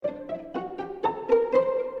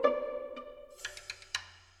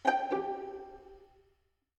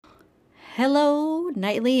Hello,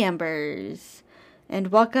 Nightly Embers,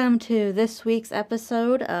 and welcome to this week's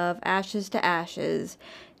episode of Ashes to Ashes,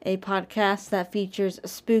 a podcast that features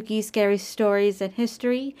spooky, scary stories and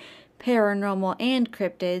history, paranormal and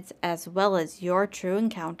cryptids, as well as your true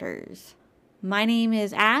encounters. My name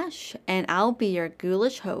is Ash, and I'll be your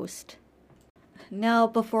ghoulish host. Now,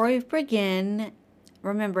 before we begin,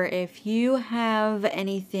 remember, if you have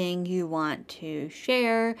anything you want to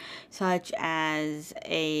share, such as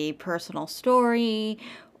a personal story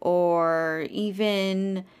or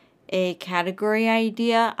even a category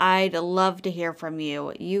idea, I'd love to hear from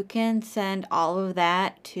you. You can send all of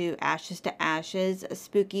that to ashes to ashes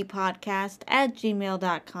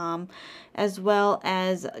spookypodcast@gmail.com, as well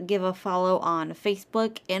as give a follow on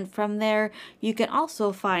Facebook. And from there, you can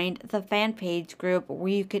also find the fan page group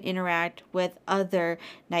where you can interact with other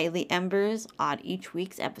Nightly Embers on each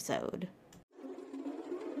week's episode.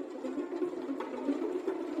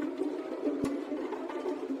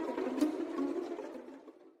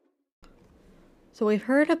 So we've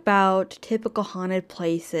heard about typical haunted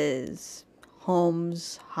places,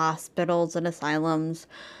 homes, hospitals and asylums,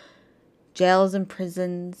 jails and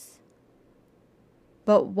prisons.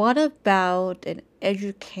 But what about an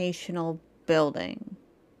educational building?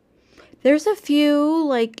 There's a few,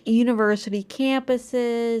 like university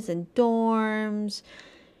campuses and dorms,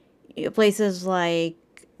 places like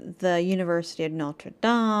the University of Notre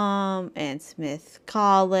Dame and Smith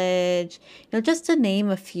College, just to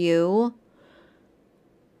name a few.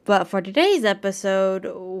 But for today's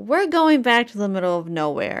episode, we're going back to the middle of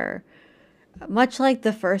nowhere. Much like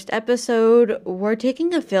the first episode, we're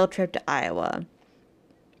taking a field trip to Iowa.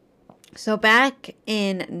 So back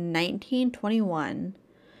in 1921,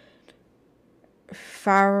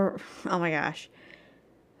 Farrar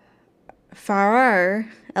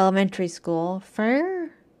Elementary School, Farrar,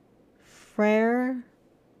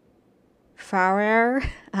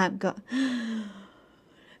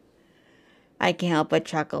 I can't help but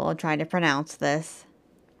chuckle trying to pronounce this.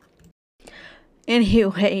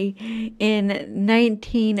 Anyway, in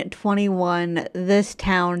 1921, this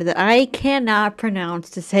town that I cannot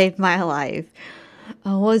pronounce to save my life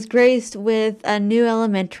was graced with a new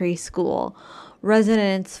elementary school.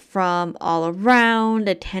 Residents from all around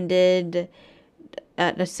attended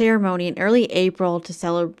a ceremony in early April to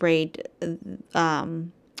celebrate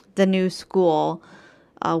the new school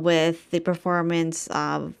with the performance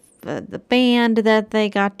of the band that they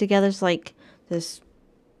got together. It's like this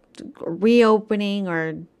reopening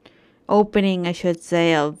or opening, I should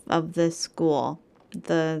say, of this school.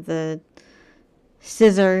 The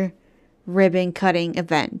scissor ribbon cutting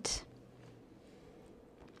event.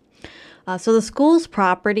 So the school's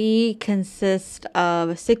property consists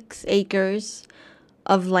of 6 acres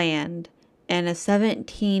of land and a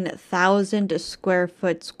 17,000 square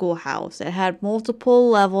foot schoolhouse. It had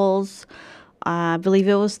multiple levels. I believe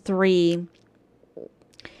it was 3.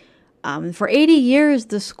 For 80 years,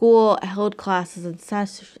 the school held classes in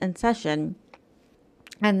session.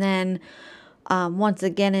 And then once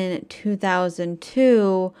again in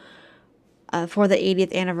 2002, for the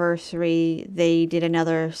 80th anniversary, they did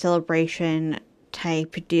another celebration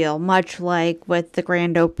type deal, much like with the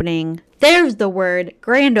grand opening. There's the word,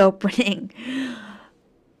 grand opening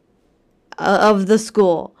of the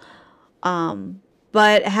school.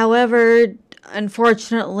 But however,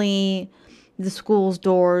 unfortunately, the school's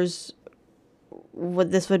doors,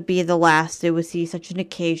 this would be the last they would see such an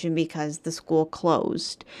occasion because the school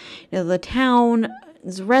closed. The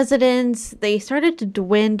town's residents, they started to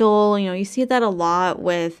dwindle. You see that a lot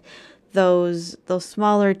with those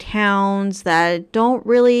smaller towns that don't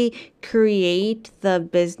really create the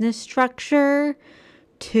business structure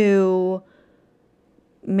to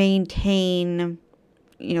maintain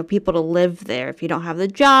people to live there. If you don't have the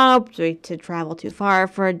job, to travel too far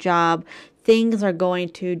for a job, things are going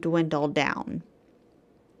to dwindle down.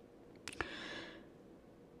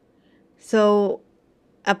 So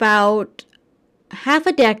about half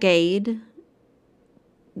a decade,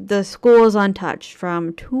 the school is untouched.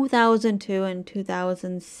 From 2002 and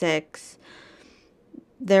 2006,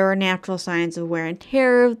 there are natural signs of wear and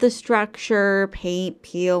tear of the structure, paint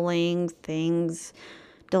peeling, things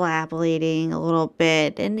dilapidating a little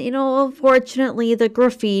bit, and unfortunately the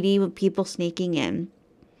graffiti with people sneaking in.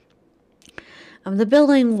 The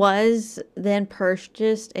building was then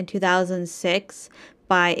purchased in 2006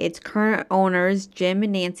 by its current owners, Jim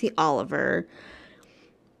and Nancy Oliver.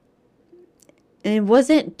 And it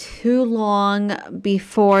wasn't too long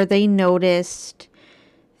before they noticed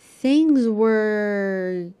things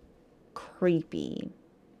were creepy.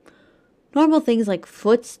 Normal things like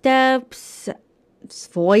footsteps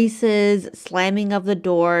voices, slamming of the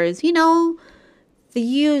doors, the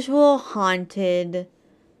usual haunted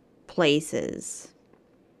places.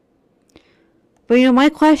 But my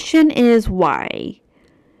question is why?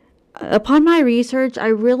 Upon my research, I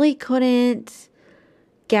really couldn't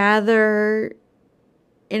gather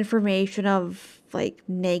information of like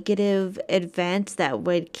negative events that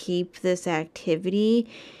would keep this activity.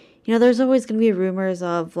 There's always going to be rumors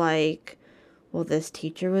of like, well, this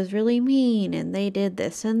teacher was really mean and they did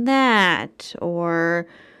this and that, or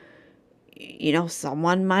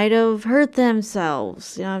someone might have hurt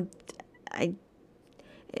themselves. I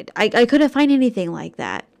couldn't find anything like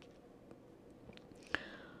that.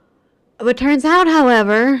 But turns out,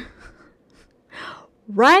 however,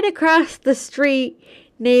 right across the street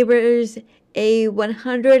neighbors a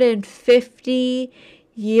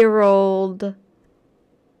 150-year-old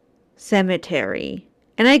cemetery.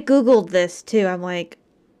 And I Googled this too. I'm like,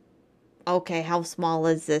 okay, how small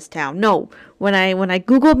is this town? No, when I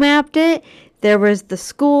Google mapped it, there was the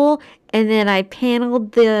school, and then I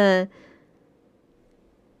paneled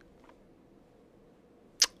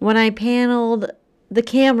the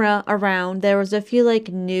camera around, there was a few like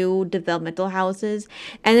new developmental houses,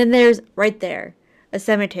 and then there's right there a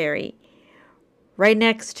cemetery right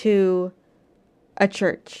next to a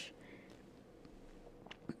church.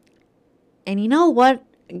 And you know what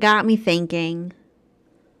got me thinking?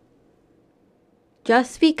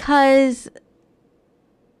 Just because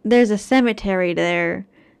there's a cemetery there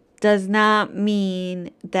does not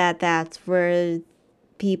mean that that's where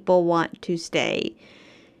people want to stay.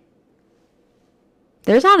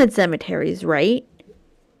 There's haunted cemeteries, right?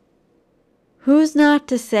 Who's not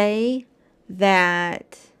to say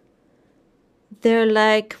that they're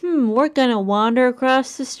like, we're gonna wander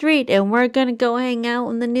across the street and we're gonna go hang out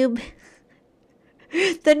in the new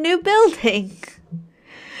building.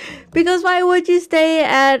 Because why would you stay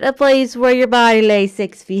at a place where your body lays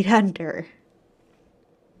 6 feet under?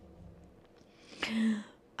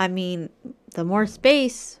 I mean, the more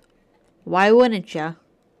space, why wouldn't you?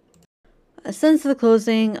 Since the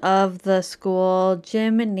closing of the school,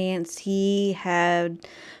 Jim and Nancy had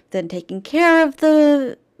been taking care of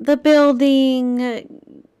the building,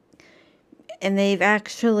 and they've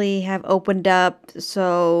actually have opened up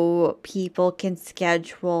so people can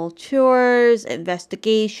schedule tours,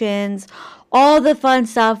 investigations, all the fun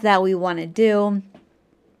stuff that we want to do.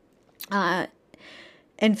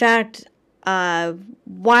 In fact,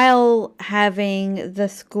 while having the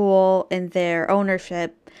school in their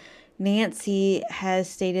ownership, Nancy has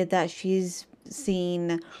stated that she's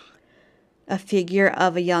seen a figure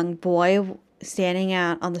of a young boy standing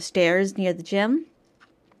out on the stairs near the gym.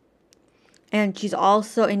 And she's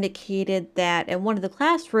also indicated that in one of the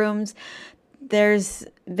classrooms, there's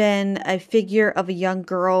been a figure of a young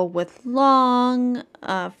girl with long,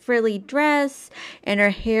 frilly dress, and her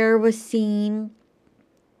hair was seen.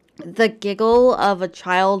 The giggle of a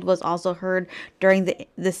child was also heard during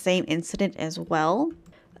the same incident as well.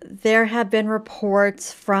 There have been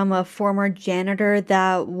reports from a former janitor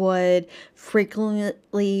that would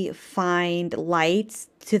frequently find lights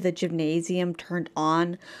to the gymnasium turned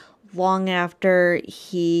on long after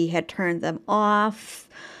he had turned them off.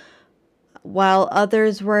 While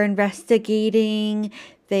others were investigating,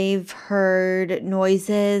 they've heard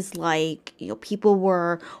noises like people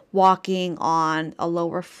were walking on a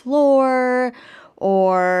lower floor,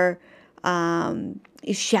 or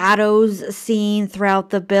shadows seen throughout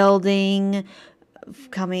the building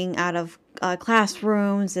coming out of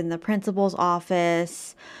classrooms in the principal's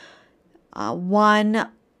office. One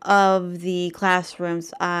of the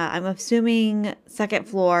classrooms, I'm assuming second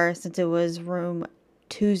floor, since it was room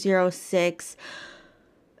 206,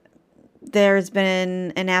 there's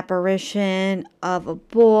been an apparition of a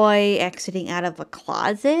boy exiting out of a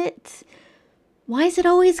closet. Why is it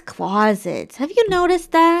always closets? Have you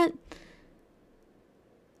noticed that?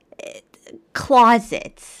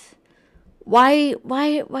 Closets. Why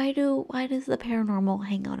does the paranormal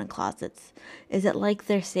hang out in closets? Is it like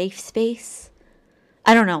their safe space?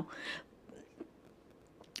 I don't know.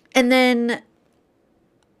 And then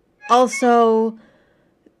also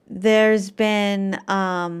there's been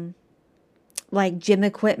like gym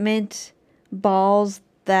equipment balls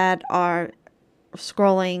that are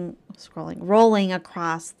rolling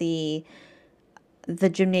across the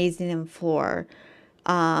gymnasium floor.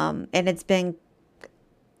 And it's been,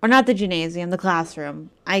 or not the gymnasium, the classroom.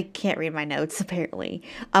 I can't read my notes, apparently.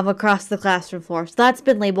 Across the classroom floor. So that's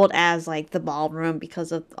been labeled as like the ballroom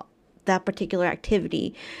because of that particular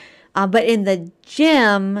activity. But in the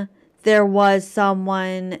gym, there was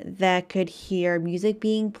someone that could hear music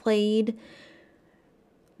being played.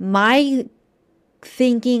 My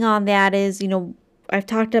thinking on that is, I've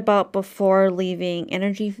talked about before leaving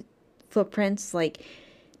energy footprints. Like,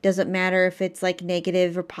 doesn't matter if it's like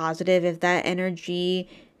negative or positive. If that energy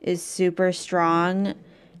is super strong,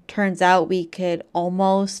 turns out we could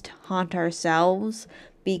almost haunt ourselves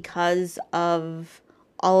because of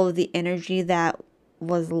all of the energy that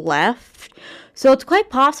was left. So it's quite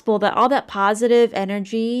possible that all that positive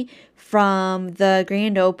energy from the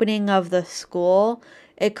grand opening of the school,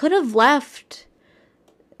 it could have left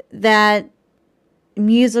that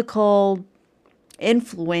musical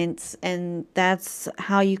influence, and that's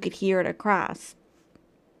how you could hear it across.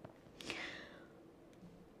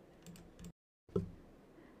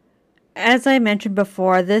 As I mentioned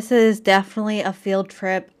before, this is definitely a field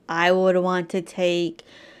trip I would want to take.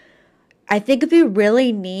 I think it'd be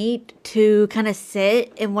really neat to kind of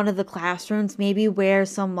sit in one of the classrooms, maybe wear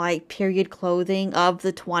some like period clothing of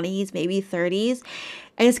the 20s, maybe 30s,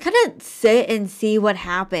 and just kind of sit and see what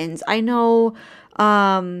happens. I know,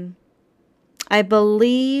 I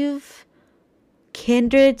believe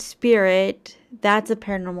Kindred Spirit, that's a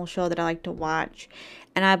paranormal show that I like to watch.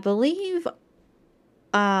 And I believe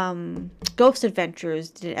Ghost Adventures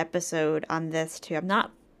did an episode on this too. I'm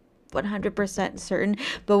not 100% certain,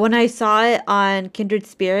 but when I saw it on Kindred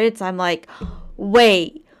Spirits, I'm like,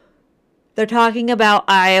 wait, they're talking about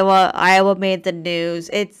Iowa. Iowa made the news.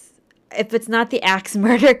 If it's not the axe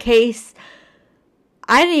murder case,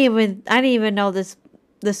 I didn't even know this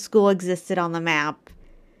school existed on the map.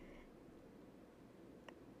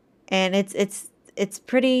 And it's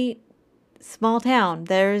pretty small town.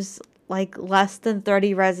 There's like less than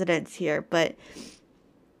 30 residents here, but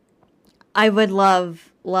I would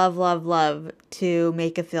love, love, love, love to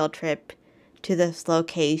make a field trip to this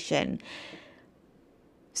location.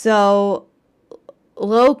 So,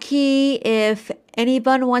 low key, if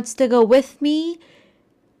anyone wants to go with me,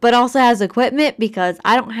 but also has equipment because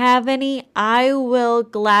I don't have any, I will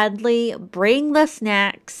gladly bring the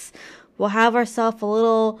snacks. We'll have ourselves a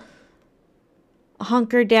little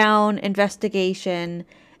hunker down investigation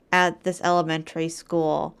at this elementary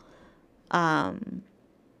school.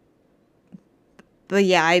 But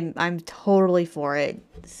yeah, I'm totally for it.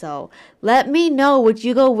 So let me know. Would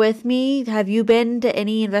you go with me? Have you been to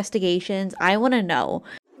any investigations? I want to know.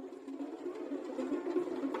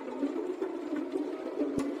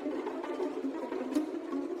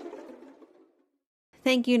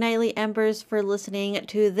 Thank you, Nightly Embers, for listening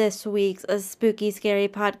to this week's Spooky Scary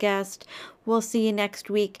podcast. We'll see you next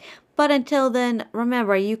week. But until then,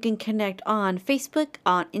 remember, you can connect on Facebook,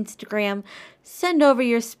 on Instagram. Send over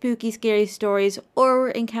your spooky, scary stories or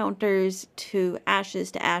encounters to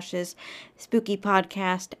ashes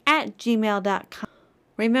spookypodcast at gmail.com.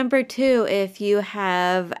 Remember, too, if you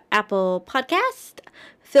have Apple Podcast,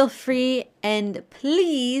 feel free and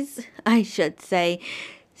please, I should say,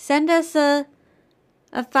 send us a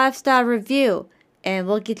 5-star review and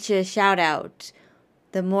we'll get you a shout out.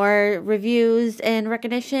 The more reviews and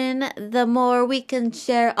recognition, the more we can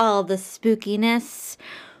share all the spookiness.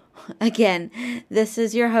 Again, this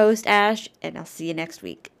is your host, Ash, and I'll see you next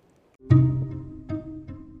week.